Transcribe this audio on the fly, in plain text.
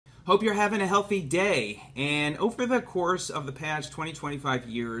Hope you're having a healthy day. And over the course of the past 25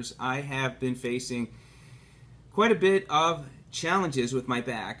 years, I have been facing quite a bit of challenges with my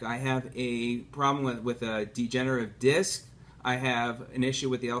back. I have a problem with a degenerative disc. I have an issue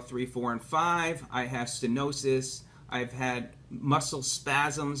with the L3, 4, and 5. I have stenosis. I've had muscle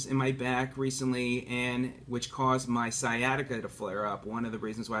spasms in my back recently, and which caused my sciatica to flare up. One of the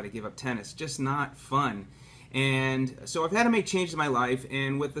reasons why I had to give up tennis. Just not fun. And so I've had to make changes in my life,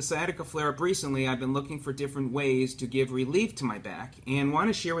 and with the sciatica flare-up recently, I've been looking for different ways to give relief to my back, and want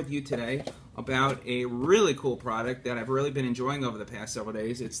to share with you today about a really cool product that I've really been enjoying over the past several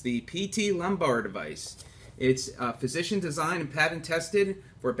days. It's the PT Lumbar device. It's physician designed and patent tested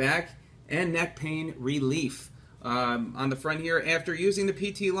for back and neck pain relief. On the front here, after using the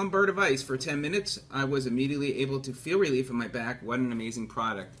PT Lumbar device for 10 minutes, I was immediately able to feel relief in my back. What an amazing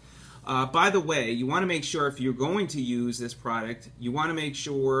product. By the way, you want to make sure if you're going to use this product, you want to make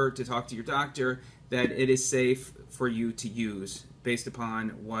sure to talk to your doctor that it is safe for you to use based upon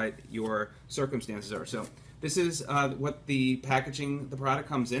what your circumstances are. So this is what the packaging the product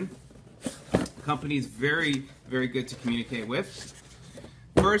comes in. The company is very, very good to communicate with.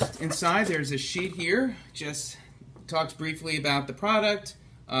 First, inside there's a sheet here, just talks briefly about the product.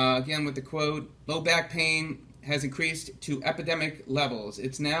 Again with the quote, "Low back pain has increased to epidemic levels.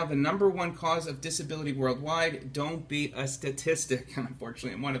 It's now the #1 cause of disability worldwide. Don't be a statistic."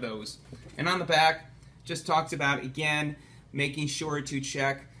 Unfortunately, I'm one of those. And on the back, just talks about, again, making sure to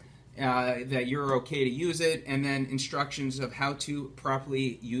check that you're okay to use it, and then instructions of how to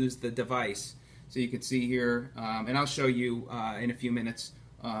properly use the device. So you can see here, and I'll show you in a few minutes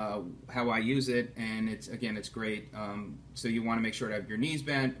how I use it, and it's great. So you want to make sure to have your knees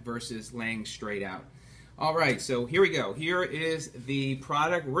bent versus laying straight out. Alright, so here we go. Here is the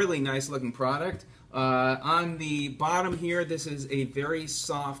product, really nice looking product. On the bottom here, this is a very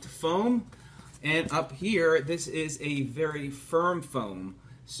soft foam, and up here, this is a very firm foam.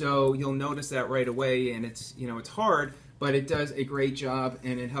 So you'll notice that right away, and it's hard, but it does a great job,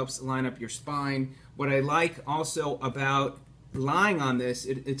 and it helps line up your spine. What I like also about lying on this,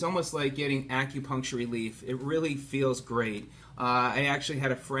 it's almost like getting acupuncture relief. It really feels great. I actually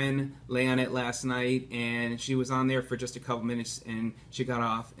had a friend lay on it last night, and she was on there for just a couple minutes, and she got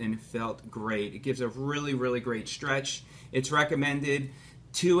off and felt great. It gives a really, really great stretch. It's recommended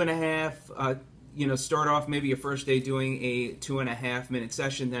 2.5. Start off maybe your first day doing a 2.5-minute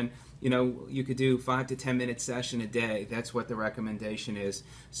session, then you could do 5 to 10 minute session a day. That's what the recommendation is.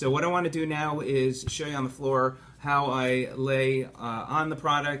 So what I want to do now is show you on the floor how I lay on the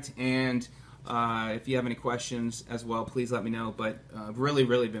product, and if you have any questions as well, please let me know. But I've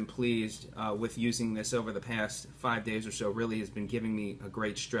really been pleased with using this over the past 5 days or so. Really has been giving me a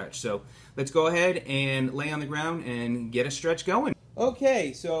great stretch. So let's go ahead and lay on the ground and get a stretch going.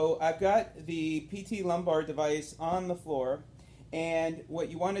 Okay, so I've got the PT Lumbar device on the floor, and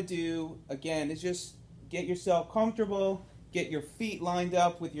what you want to do again is just get yourself comfortable, get your feet lined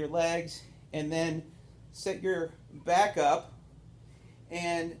up with your legs, and then set your back up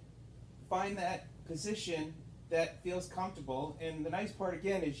and find that position that feels comfortable. And the nice part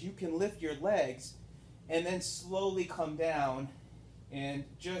again is you can lift your legs and then slowly come down and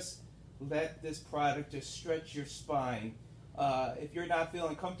just let this product just stretch your spine. If you're not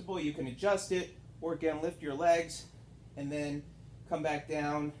feeling comfortable, you can adjust it, or again lift your legs and then come back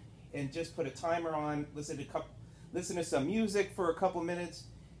down and just put a timer on, listen to some music for a couple minutes,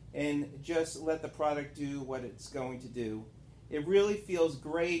 and just let the product do what it's going to do. It really feels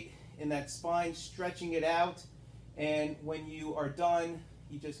great in that spine, stretching it out, and when you are done,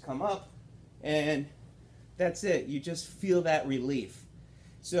 you just come up, and that's it. You just feel that relief.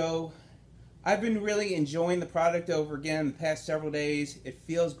 So I've been really enjoying the product over again the past several days. It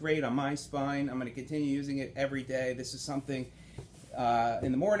feels great on my spine. I'm going to continue using it every day. This is something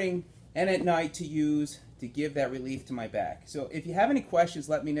in the morning and at night to use to give that relief to my back. So if you have any questions,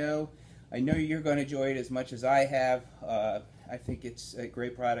 let me know. I know you're going to enjoy it as much as I have. I think it's a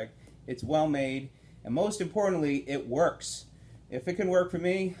great product. It's well made, and most importantly, it works. If it can work for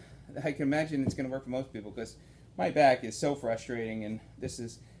me, I can imagine it's going to work for most people, because my back is so frustrating, and this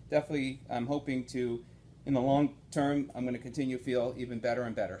is definitely, I'm hoping to, in the long term, I'm going to continue to feel even better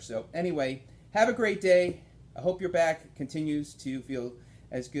and better. So anyway, have a great day. I hope your back continues to feel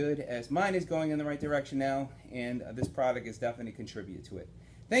as good as mine is, going in the right direction now, and this product is definitely contributed to it.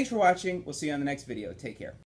 Thanks for watching. We'll see you on the next video. Take care.